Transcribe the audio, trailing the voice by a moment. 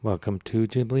Welcome to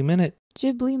Ghibli Minute.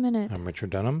 Ghibli Minute. I'm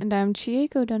Richard Dunham. And I'm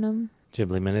Chieko Dunham.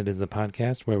 Ghibli Minute is the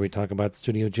podcast where we talk about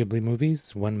Studio Ghibli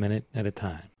movies 1 minute at a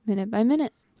time. Minute by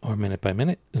minute. Or minute by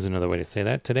minute is another way to say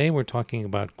that. Today we're talking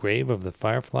about Grave of the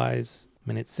Fireflies,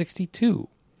 minute 62,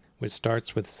 which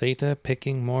starts with Seta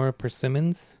picking more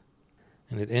persimmons,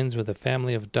 and it ends with a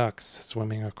family of ducks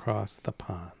swimming across the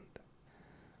pond.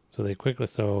 So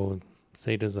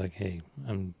Seta's like, hey,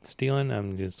 I'm stealing.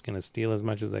 I'm just going to steal as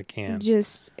much as I can.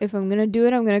 If I'm going to do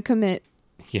it, I'm going to commit.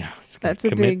 Yeah,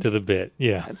 commit to the bit.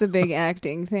 Yeah. That's a big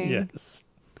acting thing. Yes.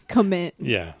 Commit.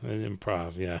 Yeah,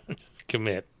 improv, yeah. Just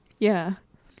commit. Yeah.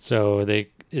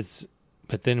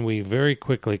 But then we very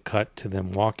quickly cut to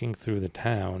them walking through the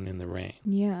town in the rain.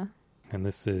 Yeah. And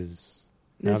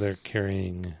now they're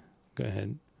carrying, go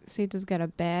ahead. Seta's got a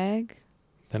bag.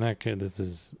 This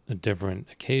is a different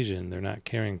occasion. They're not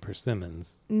carrying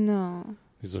persimmons. No.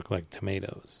 These look like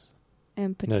tomatoes.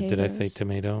 And potatoes. No, did I say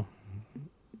tomato?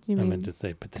 I meant to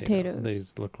say potato. Potatoes.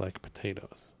 These look like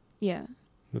potatoes. Yeah.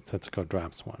 Setsuko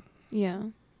drops one. Yeah.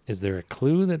 Is there a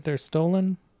clue that they're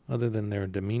stolen other than their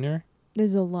demeanor?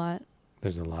 There's a lot.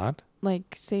 There's a lot?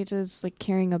 Like Seta's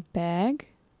carrying a bag.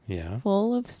 Yeah.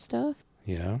 Full of stuff.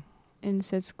 Yeah. And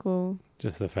Setsuko.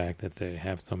 Just the fact that they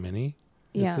have so many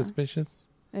is suspicious?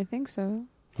 I think so.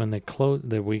 When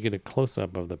we get a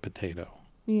close-up of the potato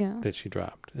that she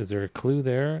dropped. Is there a clue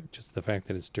there? Just the fact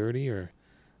that it's dirty, or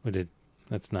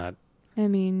that's not... I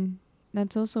mean,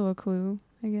 that's also a clue,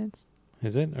 I guess.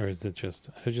 Is it? Or is it just...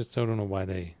 I don't know why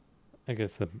they... I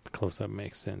guess the close-up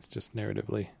makes sense, just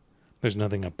narratively. There's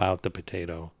nothing about the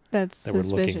potato that we're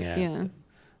looking at. Yeah.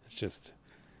 It's just...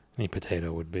 Any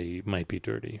potato might be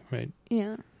dirty, right?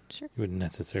 Yeah, sure. You wouldn't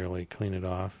necessarily clean it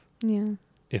off. Yeah.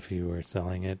 If you were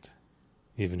selling it,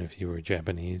 even if you were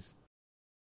Japanese.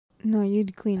 No,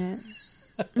 you'd clean it.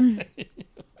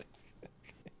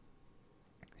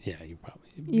 Yeah, you probably...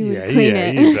 You would clean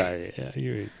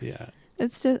it. Yeah.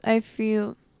 It's just, I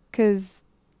feel, because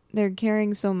they're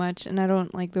carrying so much, and I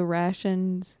don't like the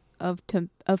rations of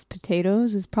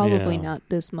potatoes is probably not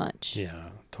this much. Yeah,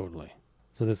 totally.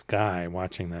 So this guy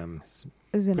watching them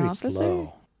is an pretty officer?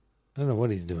 Slow. I don't know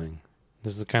what he's doing.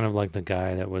 This is kind of like the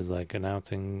guy that was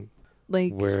announcing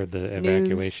where the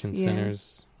evacuation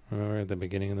centers, remember at the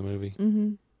beginning of the movie?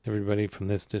 Mm-hmm. Everybody from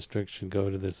this district should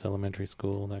go to this elementary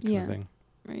school, that kind of thing.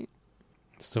 Right.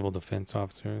 Civil defense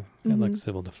officer. Mm-hmm. Got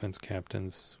civil defense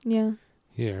captains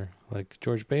here, like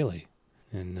George Bailey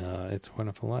in It's a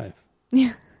Wonderful Life.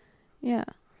 Yeah. Yeah.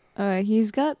 He's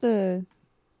got the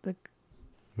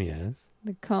Yes.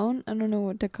 The cone? I don't know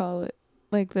what to call it.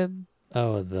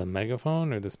 The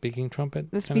megaphone or the speaking trumpet?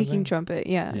 The speaking trumpet,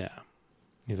 yeah. Yeah.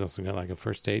 He's also got a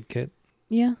first aid kit.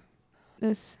 Yeah.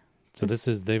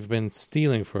 They've been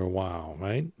stealing for a while,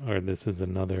 right? Or this is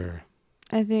another...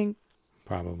 I think...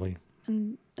 Probably.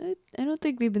 I don't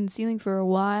think they've been stealing for a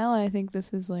while. I think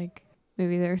this is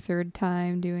maybe their third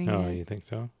time doing it. Oh, you think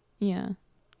so? Yeah.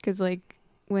 Because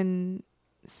when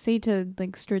Seta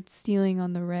starts stealing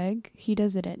on the reg, he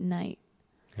does it at night.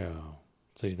 Oh.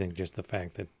 So you think just the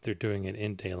fact that they're doing it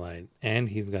in daylight and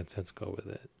he's got Setsuko with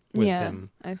him,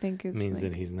 I think it means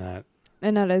that he's not...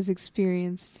 And not as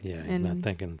experienced. Yeah, he's not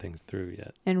thinking things through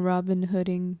yet. And Robin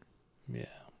Hooding. Yeah.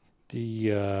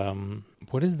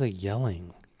 What is the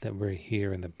yelling that we're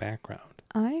hear in the background?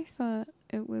 I thought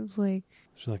it was Is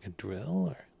it a drill,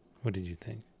 or what did you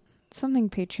think? Something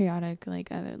patriotic,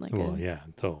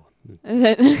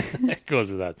 It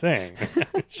goes without saying.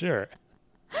 Sure.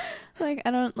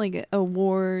 I don't a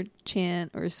war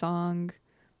chant or song.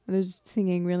 They're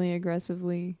singing really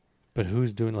aggressively. But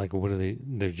who's doing what are they?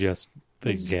 They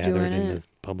gathered in this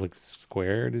public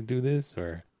square to do this,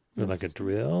 or a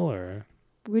drill, or?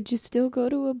 Would you still go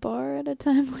to a bar at a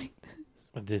time like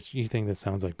this? You think this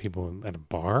sounds like people at a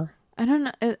bar? I don't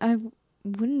know. I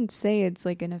wouldn't say it's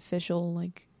an official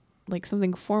like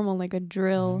something formal, like a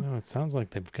drill. No, it sounds like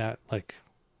they've got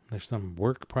there's some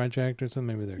work project or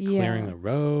something. Maybe they're clearing the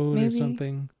road or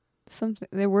something. Something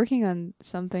they're working on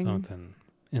something. Something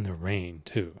in the rain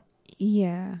too.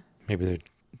 Yeah. Maybe they're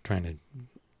trying to.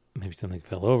 Maybe something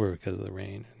fell over because of the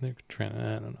rain. They're trying to.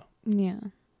 I don't know. Yeah.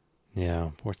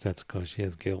 Yeah, poor Setsuko. She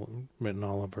has guilt written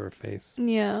all over her face.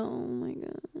 Yeah. Oh my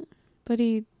god. But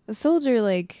a soldier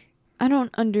I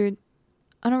don't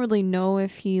really know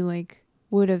if he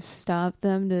would have stopped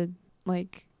them to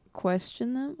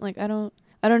question them. I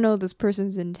don't know this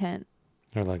person's intent.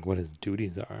 Or what his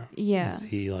duties are. Yeah. Is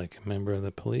he a member of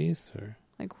the police, or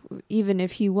even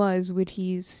if he was, would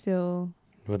he still?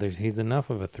 Whether he's enough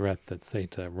of a threat that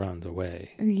Seta runs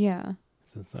away. Yeah.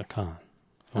 So it's Akan.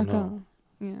 Akan.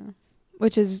 Yeah.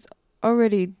 Which is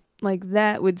already Like,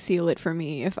 that would seal it for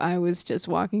me if I was just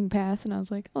walking past and I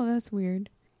was like, oh, that's weird.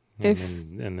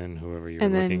 And then whoever you were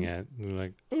looking at, you're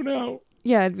like, oh no.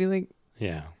 Yeah, I'd be like,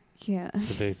 Yeah. yeah.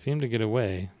 But they seem to get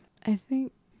away. I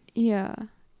think, yeah.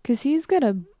 Because he's got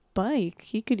a bike.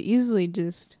 He could easily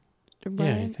just ride.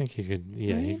 Yeah, I think he could.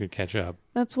 Yeah, he Right? could catch up.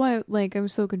 That's why, like, I'm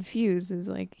so confused. Is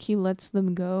like, he lets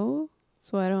them go.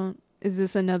 So I don't. Is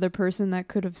this another person that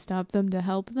could have stopped them to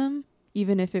help them?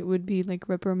 Even if it would be, like,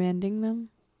 reprimanding them?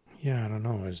 Yeah, I don't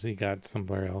know. Has he got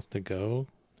somewhere else to go,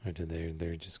 or did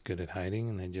they're just good at hiding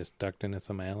and they just ducked into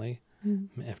some alley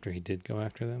after he did go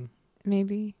after them?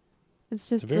 Maybe. It's It's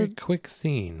just a very quick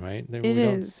scene, right? We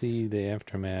don't is. see the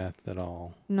aftermath at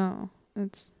all. No,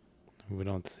 it's We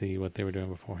don't see what they were doing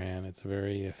beforehand. It's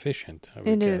very efficient. I would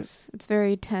it guess. is. It's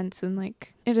very tense and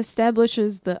like it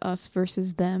establishes the us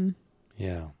versus them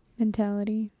Yeah.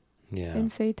 mentality Yeah. in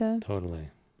Seta. Totally.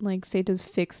 Like Seta's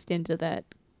fixed into that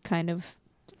kind of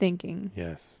thinking.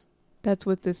 Yes. That's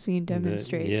what this scene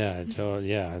demonstrates.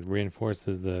 It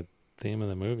reinforces the theme of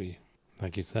the movie.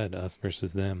 Like you said, us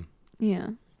versus them. Yeah.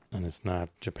 And it's not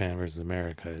Japan versus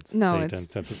America. It's No, Seitan it's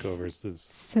Setsuko versus...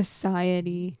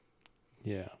 Society.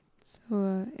 Yeah.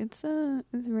 So it's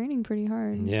raining pretty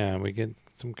hard. Yeah, we get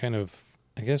some kind of...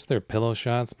 I guess they're pillow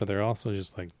shots, but they're also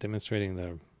just like demonstrating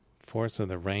the force of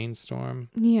the rainstorm.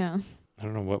 Yeah. I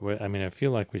don't know what... I mean, I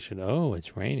feel like we should... Oh,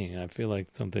 it's raining. I feel like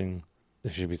something...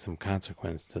 There should be some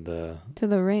consequence to the... To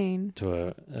the rain.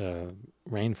 To a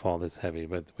rainfall this heavy,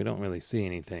 but we don't really see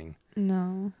anything.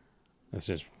 No. It's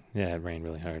just... Yeah, it rained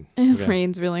really hard. It Okay.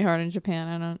 rains really hard in Japan.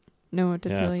 I don't know what to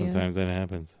tell you. Yeah, sometimes that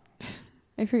happens.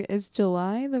 I forget. Is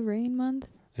July the rain month?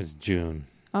 It's June.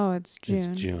 Oh, it's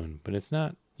June. It's June, but it's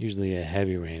not usually a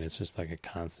heavy rain. It's just like a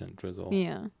constant drizzle.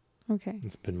 Yeah. Okay.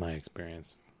 It's been my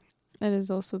experience. That has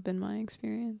also been my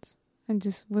experience. I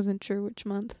just wasn't sure which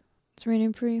month. It's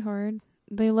raining pretty hard.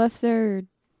 They left their...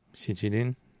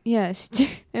 Shichirin? Yeah,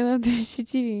 they left their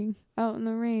shichirin out in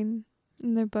the rain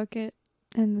in their bucket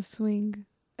and the swing.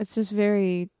 It's just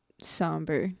very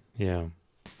somber. Yeah.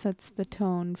 Sets the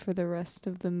tone for the rest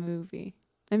of the movie.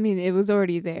 I mean, it was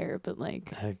already there, but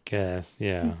like... I guess,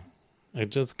 yeah. It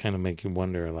just kind of make you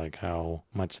wonder, like, how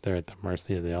much they're at the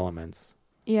mercy of the elements.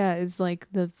 Yeah, it's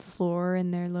like the floor in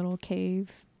their little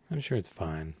cave. I'm sure it's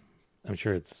fine. I'm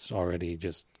sure it's already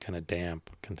just kind of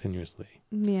damp continuously.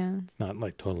 Yeah. It's not,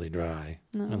 like, totally dry.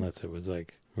 No. Unless it was,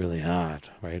 like, really hot,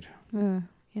 right? Yeah.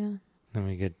 Then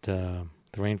we get... the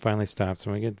rain finally stops,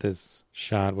 and we get this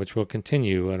shot, which will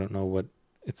continue. I don't know what...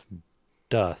 It's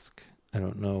dusk. I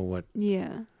don't know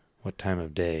Yeah. what time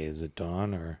of day. Is it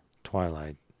dawn or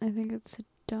twilight? I think it's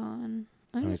dawn.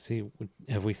 Let me see.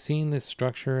 Have we seen this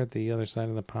structure at the other side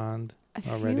of the pond I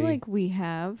already? feel like we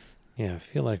have. Yeah, I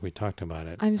feel like we talked about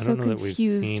it. I'm I so don't know that we've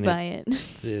confused seen by it.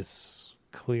 this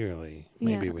clearly.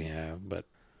 Maybe Yeah. we have, but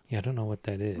yeah, I don't know what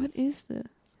that is. What is this?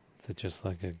 Is it just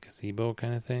like a gazebo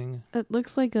kind of thing? It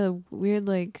looks like a weird,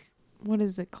 like, what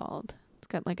is it called? It's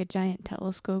got like a giant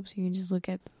telescope so you can just look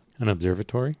at... An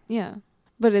observatory? Yeah.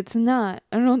 But it's not.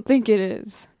 I don't think it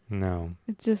is. No,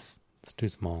 It's just, it's too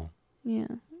small. yeah.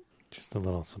 Just a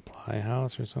little supply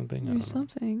house or something? I Or don't know.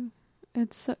 something.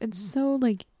 It's so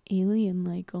like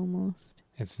alien-like almost.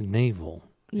 It's naval.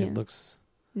 Yeah. It looks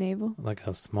Naval? like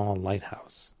a small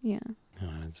lighthouse. Yeah.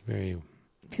 It's very...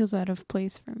 Feels out of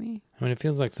place for me. I mean, it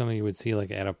feels like something you would see like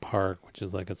at a park, which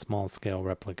is like a small scale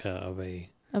replica of a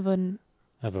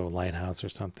lighthouse or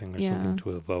something, Yeah. something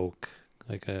to evoke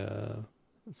like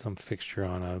some fixture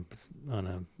on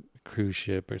a cruise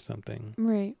ship or something.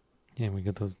 Right. Yeah, we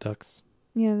get those ducks,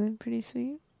 Yeah, they're pretty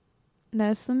sweet.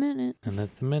 That's the minute. and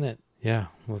that's the minute. Yeah,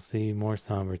 we'll see more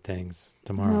somber things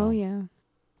tomorrow. Oh, yeah.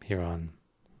 Here on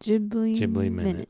Ghibli Ghibli Minute.